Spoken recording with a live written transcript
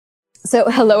So,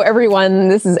 hello everyone.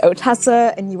 This is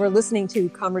Otessa, and you are listening to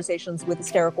Conversations with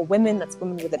Hysterical Women. That's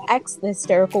Women with an X, the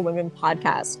Hysterical Women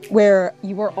podcast, where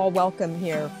you are all welcome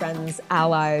here, friends,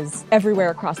 allies, everywhere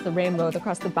across the rainbow,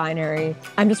 across the binary.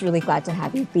 I'm just really glad to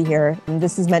have you be here. And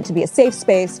this is meant to be a safe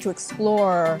space to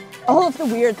explore all of the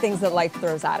weird things that life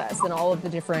throws at us and all of the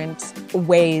different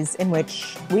ways in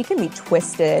which we can be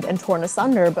twisted and torn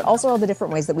asunder, but also all the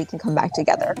different ways that we can come back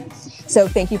together. So,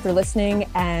 thank you for listening,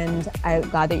 and I'm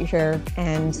glad that you're here.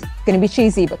 And going to be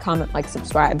cheesy, but comment, like,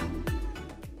 subscribe.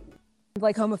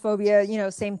 Like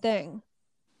homophobia, same thing.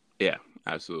 Yeah,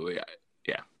 absolutely.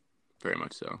 Yeah, very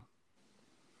much so.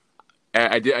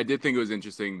 I did think it was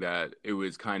interesting that it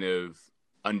was kind of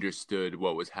understood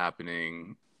what was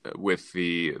happening with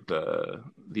the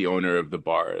owner of the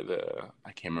bar.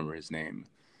 I can't remember his name.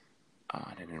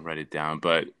 I didn't write it down,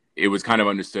 but it was kind of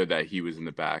understood that he was in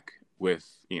the back with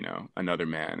another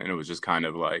man, and it was just kind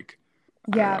of like,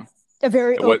 yeah, a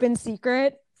very open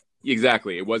secret.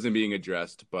 Exactly, it wasn't being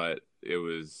addressed, but it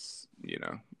was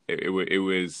it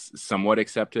was somewhat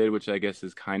accepted, which I guess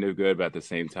is kind of good, but at the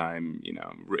same time,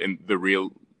 in the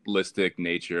realistic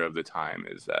nature of the time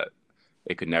is that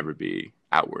it could never be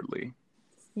outwardly.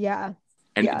 Yeah.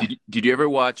 And yeah. Did you ever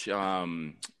watch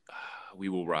We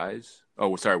Will Rise?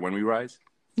 Oh, sorry, When We Rise?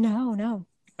 No.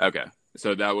 Okay.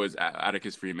 So that was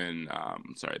Atticus Freeman,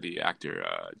 the actor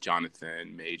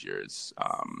Jonathan Majors.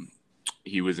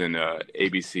 He was in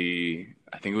ABC,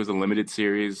 I think it was a limited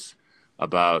series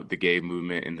about the gay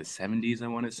movement in the 70s, I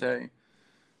want to say.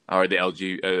 Or the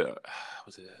LG,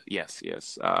 was it? Yes.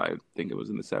 I think it was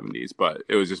in the 70s, but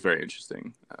it was just very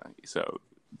interesting. So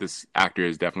this actor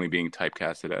is definitely being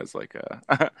typecasted as like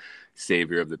a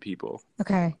savior of the people.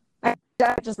 Okay. I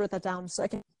just wrote that down so I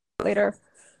can later.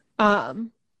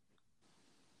 And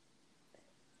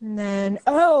then,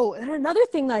 another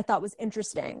thing that I thought was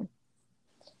interesting.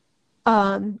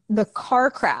 The car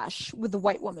crash with the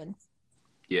white woman.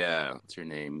 Yeah, what's her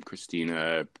name?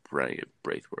 Christina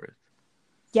Braithwaite.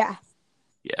 Yeah.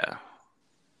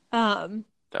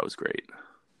 That was great.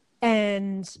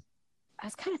 And I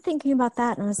was kind of thinking about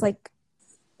that, and I was like,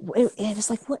 it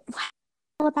was like, what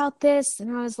about this?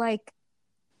 And I was like,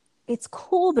 it's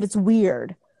cool, but it's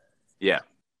weird. Yeah.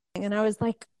 And I was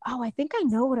like, oh, I think I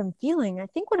know what I'm feeling. I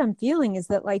think what I'm feeling is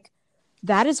that, like,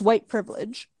 that is white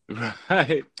privilege.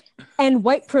 Right. And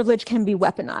white privilege can be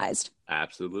weaponized.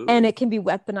 Absolutely. And it can be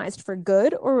weaponized for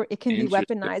good, or it can be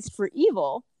weaponized for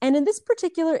evil. And in this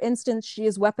particular instance, she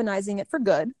is weaponizing it for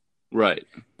good. Right.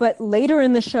 But later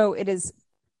in the show, it is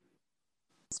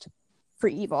for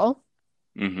evil.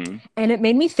 Mm-hmm. And it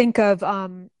made me think of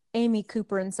Amy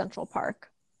Cooper in Central Park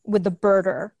with the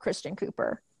birder, Christian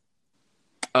Cooper.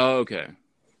 Oh, okay.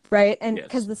 Right? And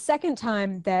because the second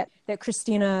time that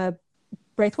Christina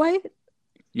Braithwaite,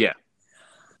 yeah,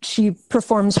 she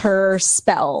performs her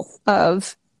spell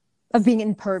of being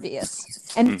impervious.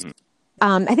 And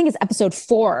I think it's episode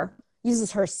 4,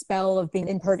 uses her spell of being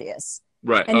impervious.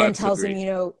 Right. And then tells him,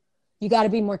 you got to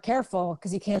be more careful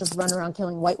because you can't just run around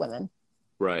killing white women.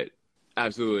 Right.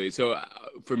 Absolutely. So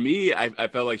for me, I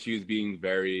felt like she was being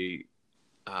very...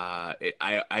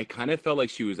 I kind of felt like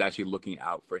she was actually looking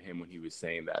out for him when he was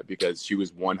saying that, because she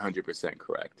was 100%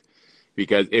 correct.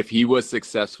 Because if he was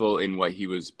successful in what he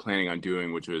was planning on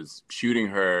doing, which was shooting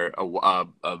her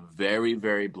a very,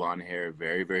 very blonde hair,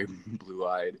 very, very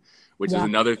blue-eyed, which is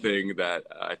another thing that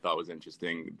I thought was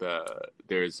interesting.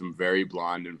 There's some very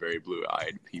blonde and very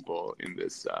blue-eyed people in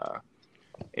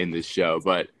this show.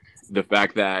 But the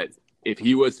fact that if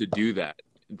he was to do that,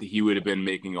 he would have been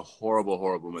making a horrible,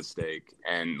 horrible mistake.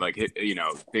 And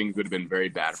things would have been very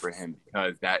bad for him,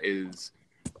 because that is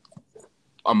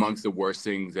amongst the worst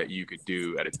things that you could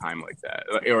do at a time like that,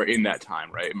 or in that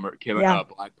time, right? Killing a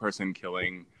black person,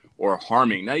 killing or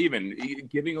harming, not even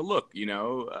giving a look,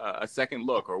 a second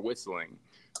look or whistling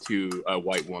to a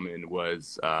white woman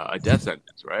was a death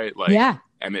sentence, right? Like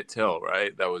Emmett Till,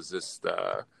 right? That was just,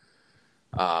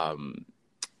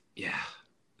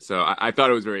 So I thought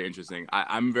it was very interesting.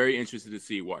 I'm very interested to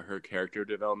see what her character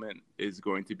development is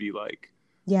going to be like.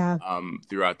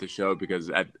 Throughout the show,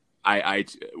 because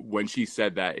when she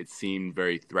said that, it seemed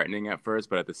very threatening at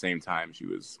first, but at the same time, she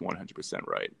was 100%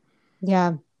 right.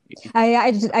 Yeah.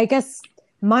 I guess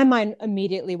my mind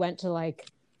immediately went to like,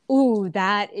 ooh,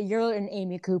 that you're an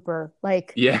Amy Cooper,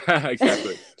 like. Yeah,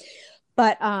 exactly.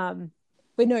 But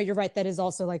no, you're right. That is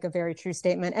also like a very true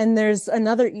statement. And there's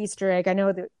another Easter egg. I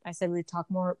know that I said we'd talk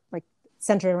more like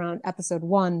centered around episode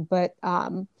 1, but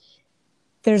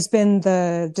there's been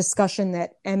the discussion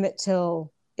that Emmett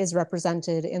Till is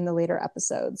represented in the later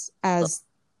episodes as.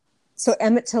 So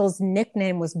Emmett Till's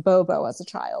nickname was Bobo as a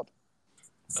child.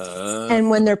 And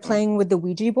when they're playing with the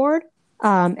Ouija board,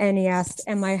 and he asked,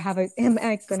 am I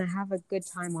going to have a good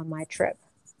time on my trip?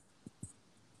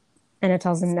 And it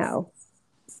tells him no.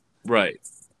 Right.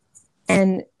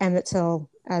 And until,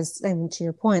 to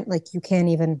your point, like, you can't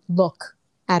even look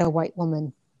at a white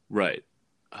woman. Right.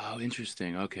 Oh,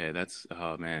 interesting. Okay,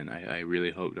 oh man, I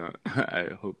really hope not.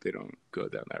 I hope they don't go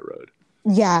down that road.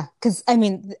 Yeah, because I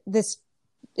mean,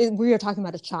 we are talking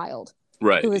about a child,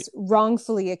 right, who was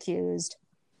wrongfully accused.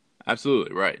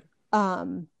 Absolutely right.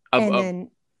 And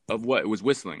then of what? It was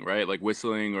whistling, right? Like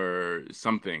whistling or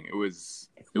something. It was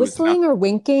whistling or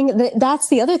winking. That's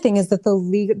the other thing, is that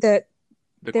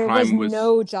there was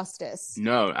no justice.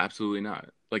 No, absolutely not.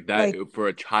 Like that, for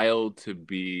a child to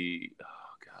be, oh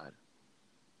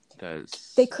God,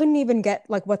 they couldn't even get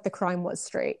like what the crime was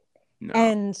straight. No.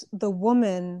 And the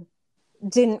woman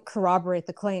didn't corroborate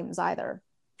the claims either.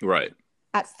 Right.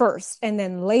 At first, and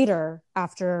then later,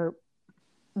 after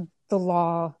the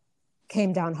law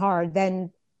came down hard,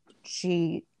 then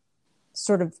she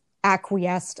sort of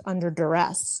acquiesced under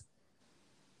duress.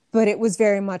 But it was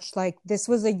very much like, this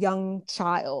was a young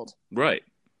child. Right.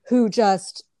 Who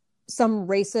just, some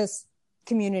racist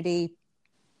community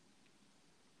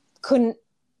couldn't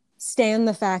stand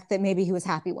the fact that maybe he was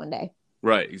happy one day.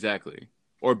 Right, exactly.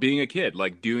 Or being a kid,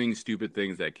 like doing stupid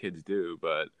things that kids do.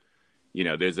 But, you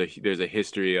know, there's a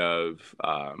history of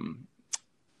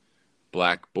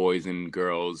Black boys and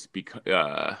girls,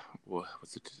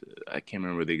 what's it? I can't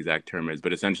remember what the exact term is,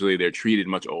 but essentially they're treated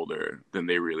much older than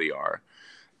they really are.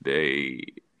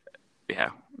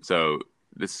 So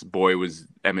this boy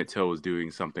Emmett Till was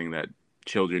doing something that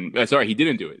children, he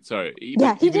didn't do it. Sorry. He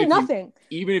did nothing.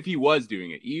 Even if he was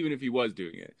doing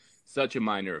it, such a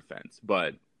minor offense,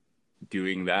 but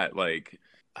doing that, like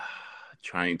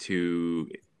trying to,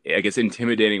 I guess,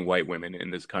 intimidating white women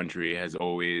in this country has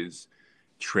always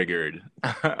been,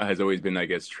 I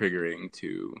guess, triggering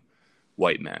to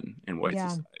white men in white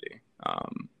society.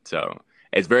 So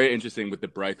it's very interesting with the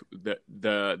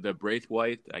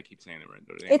Braithwaite. I keep saying the right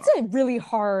name. It's a really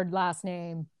hard last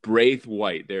name.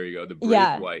 Braithwaite. There you go. The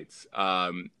Braithwaites.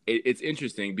 It's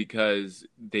interesting because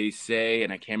they say,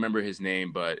 and I can't remember his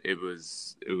name, but it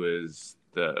was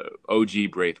the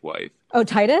OG Braithwaite. Oh,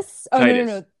 Titus? Oh,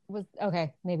 Titus. No.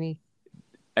 Okay, maybe.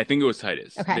 I think it was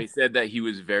Titus. Okay. They said that he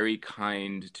was very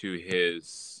kind to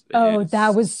his.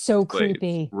 That was so slaves.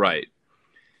 Creepy. Right.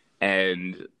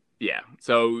 And yeah,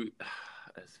 so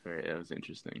that was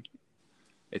interesting.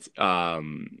 It's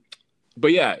but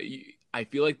yeah, I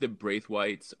feel like the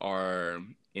Braithwaites are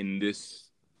in this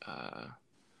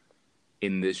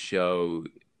show.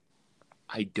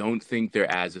 I don't think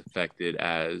they're as affected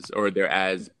or they're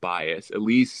as biased. At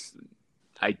least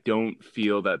I don't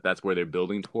feel that that's where they're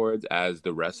building towards as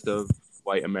the rest of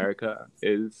white America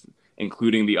is,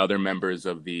 including the other members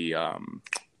of the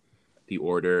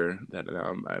order that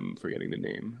I'm forgetting the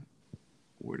name.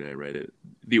 Where did I write it?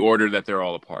 The order that they're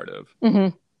all a part of.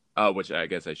 Mm-hmm. Which I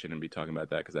guess I shouldn't be talking about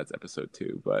that because that's episode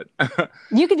 2. But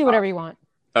you can do whatever you want.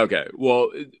 Okay. Well,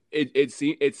 it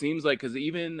seems like, because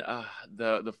even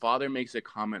the father makes a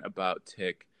comment about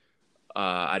Tick.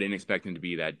 I didn't expect him to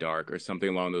be that dark or something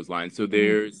along those lines. So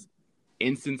there's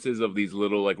instances of these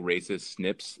little like racist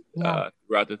snips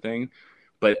throughout the thing,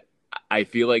 but I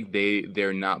feel like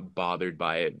they're not bothered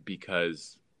by it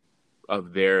because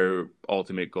of their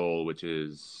ultimate goal, which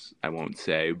is, I won't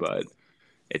say, but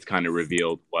it's kind of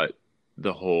revealed what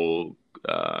the whole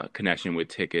connection with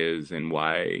Tick is and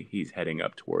why he's heading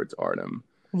up towards Artem.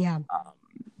 Yeah.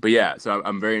 But yeah, so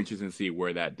I'm very interested to see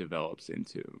where that develops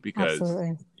into, because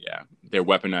they're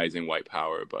weaponizing white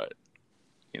power, but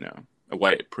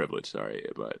white privilege. Sorry,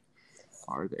 but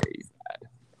are they bad?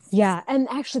 Yeah, and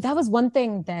actually, that was one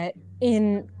thing that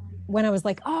when I was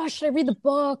like, oh, should I read the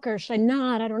book or should I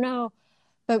not? I don't know.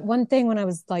 But one thing when I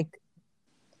was like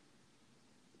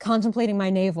contemplating my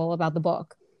navel about the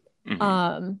book,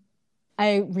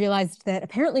 I realized that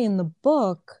apparently in the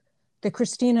book, the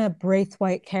Christina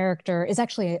Braithwaite character is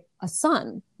actually a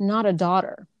son, not a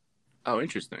daughter. Oh,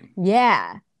 interesting.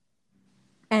 Yeah.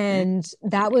 And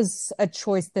that was a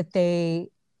choice that the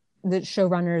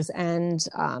showrunners and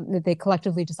that they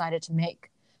collectively decided to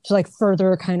make, to like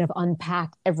further kind of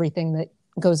unpack everything that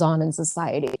goes on in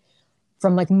society,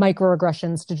 from like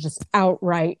microaggressions to just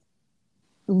outright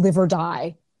live or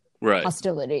die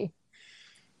hostility.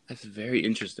 That's very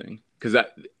interesting, because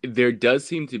there does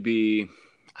seem to be,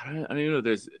 I don't even know.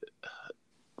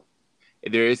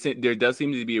 There does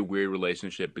seem to be a weird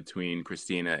relationship between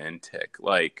Christina and Tick.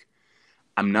 Like,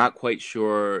 I'm not quite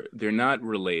sure. They're not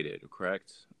related,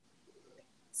 correct?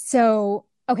 So,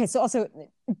 Okay, so also,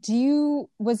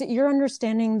 was it your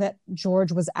understanding that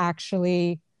George was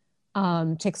actually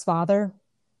Tick's father?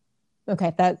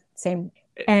 Okay, that same.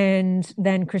 And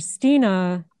then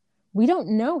Christina, we don't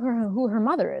know who her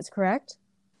mother is, correct?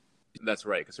 That's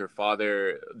right, because her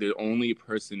father, the only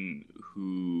person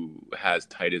who has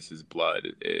Titus's blood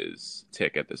is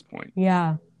Tick at this point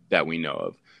Yeah, that we know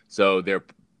of. So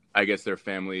I guess their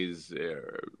families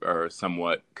are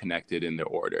somewhat connected in their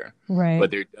order, right.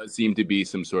 but there does seem to be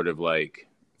some sort of like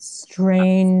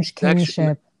Strange section.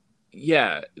 kinship.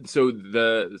 Yeah.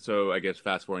 So I guess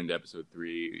fast forwarding to episode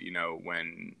 3,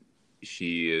 when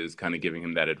she is kind of giving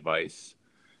him that advice,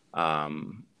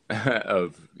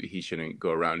 of he shouldn't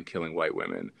go around killing white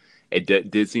women. It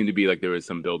did seem to be like there was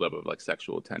some buildup of like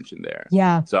sexual tension there.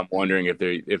 Yeah, So I'm wondering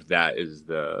if that is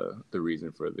the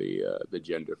reason for the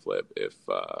gender flip.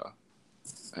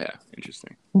 Yeah,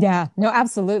 interesting. yeah, no,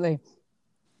 absolutely.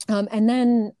 And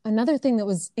then another thing that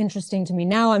was interesting to me,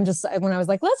 now I'm just, when I was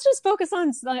like, let's just focus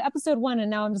on episode 1,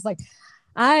 and now I'm just like,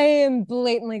 I am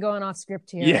blatantly going off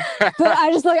script here. Yeah. But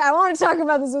I just I want to talk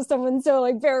about this with someone, so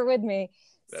like bear with me.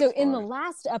 That's So in the fine.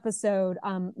 last episode,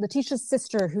 Letitia's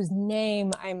sister, whose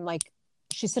name I'm like,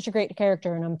 she's such a great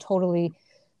character, and I'm totally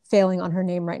failing on her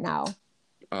name right now.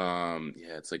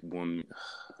 Yeah, it's like one.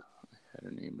 I had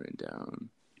her name written down.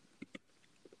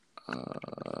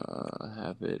 I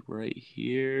have it right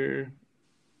here.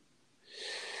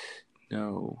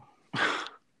 No.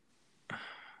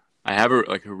 I have her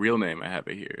real name. I have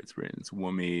it here. It's written. It's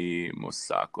Wumi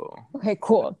Mosako. Okay,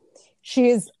 cool.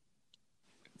 She is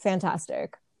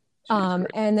fantastic.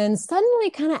 And then suddenly,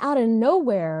 kind of out of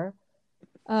nowhere,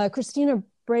 Christina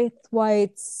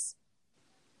Braithwaite's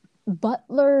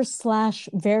butler slash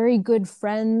very good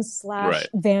friend slash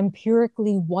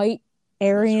vampirically white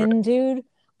Aryan dude.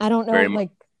 I don't know,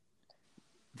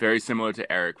 very similar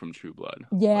to Eric from True Blood.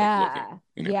 Yeah,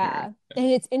 yeah. And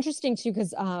it's interesting too,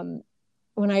 because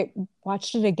when I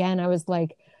watched it again, I was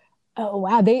like, oh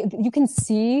wow, you can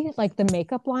see like the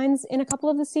makeup lines in a couple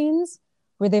of the scenes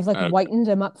where they've whitened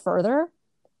him up further.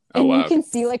 And you can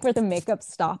see like where the makeup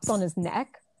stops on his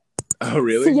neck. Oh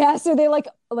really? So they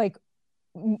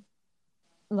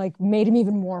made him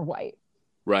even more white.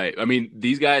 Right. I mean,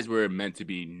 these guys were meant to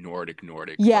be Nordic.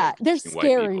 Yeah, they're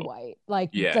scary white,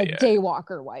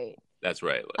 Daywalker white. That's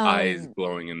right. Eyes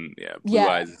glowing and blue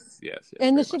eyes. Yes.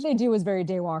 And the shit they do is very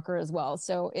Daywalker as well,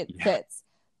 so it fits.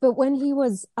 But when he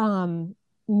was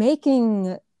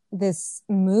making this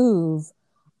move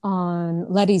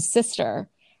on Letty's sister,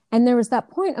 and there was that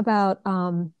point about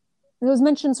it was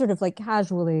mentioned sort of like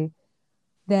casually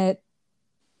that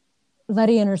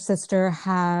Letty and her sister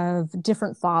have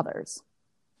different fathers.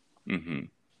 Mm-hmm.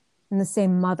 And the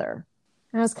same mother.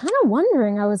 And I was kind of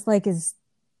wondering, I was like,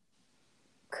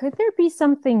 could there be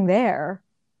something there?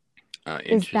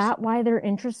 Is that why they're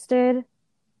interested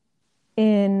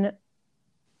in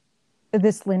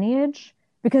this lineage?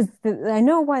 Because I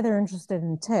know why they're interested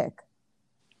in Tick.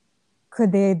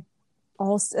 Could they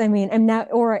also, I mean,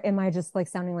 or am I just like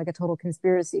sounding like a total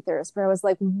conspiracy theorist? But I was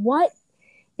like, what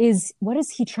is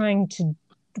he trying to,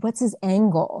 what's his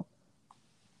angle?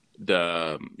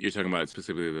 You're talking about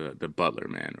specifically the butler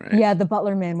man, right? Yeah, the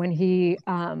butler man, when he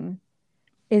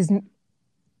is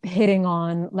hitting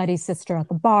on Letty's sister at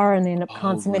the bar, and they end up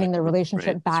consummating their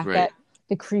relationship back at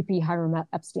the creepy Hiram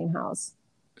Epstein house.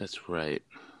 That's right.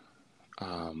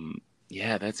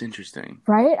 Yeah, that's interesting.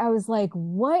 Right? I was like,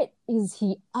 what is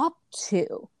he up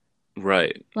to?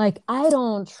 Right. Like, I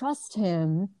don't trust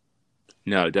him.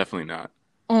 No, definitely not.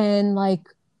 And like,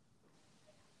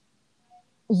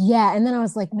 yeah, and then I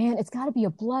was like, man, it's got to be a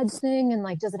blood thing, and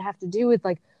like, does it have to do with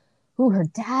like who her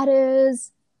dad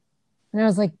is? And I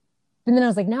was like,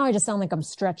 now I just sound like I'm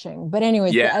stretching. But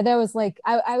anyways, that was like,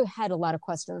 I had a lot of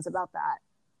questions about that.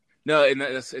 No, and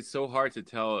it's so hard to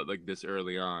tell like this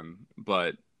early on,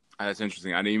 but that's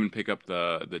interesting. I didn't even pick up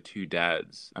the two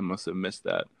dads. I must have missed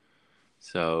that.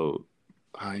 So,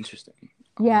 interesting.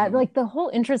 Yeah, like the whole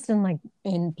interest in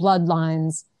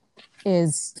bloodlines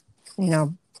is,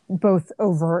 both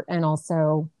overt and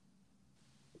also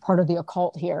part of the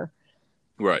occult here.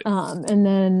 Right. And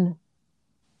then,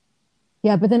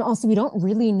 but then also we don't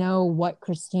really know what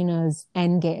Christina's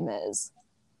end game is.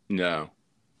 No.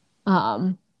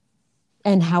 And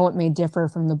how it may differ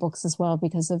from the books as well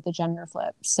because of the gender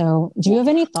flip. So do you have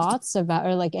any thoughts about,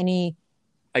 or like any...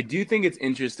 I do think it's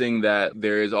interesting that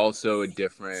there is also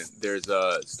there's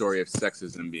a story of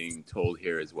sexism being told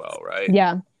here as well, right?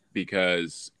 Yeah.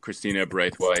 Because Christina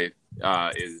Braithwaite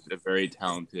is a very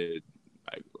talented,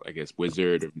 I guess,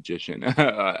 wizard or magician.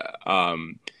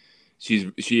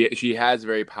 she has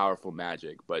very powerful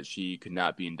magic, but she could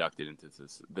not be inducted into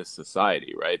this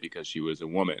society, right? Because she was a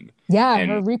woman. Yeah, And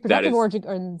her that reproductive is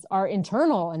organs are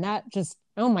internal, and that just,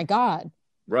 oh my God.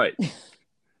 right.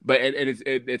 But and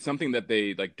it's something that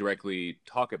they like directly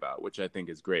talk about, which I think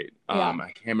is great. Yeah.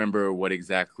 I can't remember what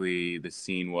exactly the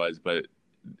scene was, but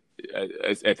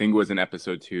I think it was in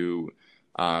episode 2,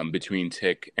 between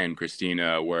Tick and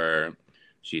Christina, where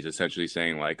she's essentially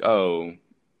saying like, "Oh,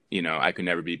 you know, I could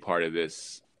never be part of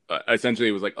this." Essentially,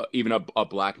 it was like even a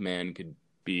black man could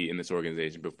be in this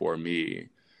organization before me,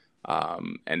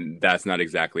 and that's not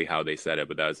exactly how they said it,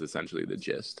 but that was essentially the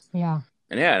gist. Yeah.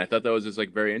 And yeah, and I thought that was just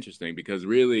like very interesting because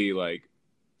really, like,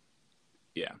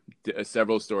 yeah,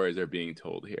 several stories are being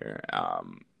told here,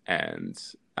 and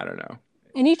I don't know,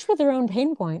 And each with their own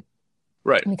pain point.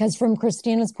 right? Because from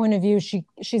Christina's point of view,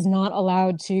 she's not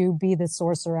allowed to be the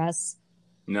sorceress.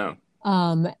 No,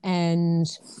 And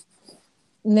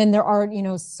then there are,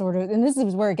 sort of, and this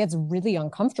is where it gets really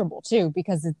uncomfortable too,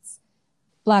 because it's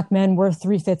black men were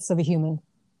 3/5 of a human.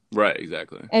 right,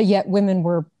 exactly, And yet women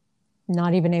were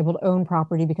not even able to own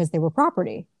property because they were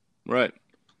property. right,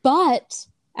 But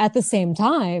at the same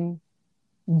time,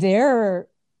 they're,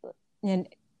 and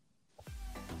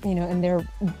they're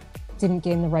didn't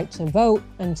gain the right to vote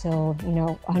until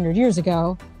 100 years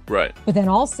ago. right, But then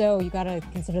also you got to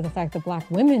consider the fact that black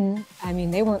women, I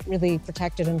mean, they weren't really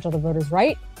protected until the Voters'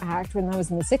 Right Act when that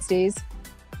was in the 60s.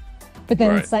 But then,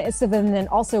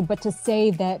 right. but to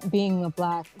say that being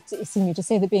to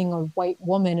say that being a white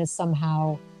woman is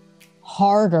somehow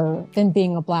harder than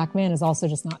being a black man is also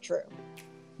just not true.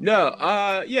 No,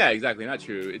 yeah, exactly, not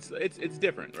true. It's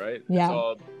different, right? Yeah. It's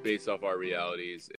all based off our realities.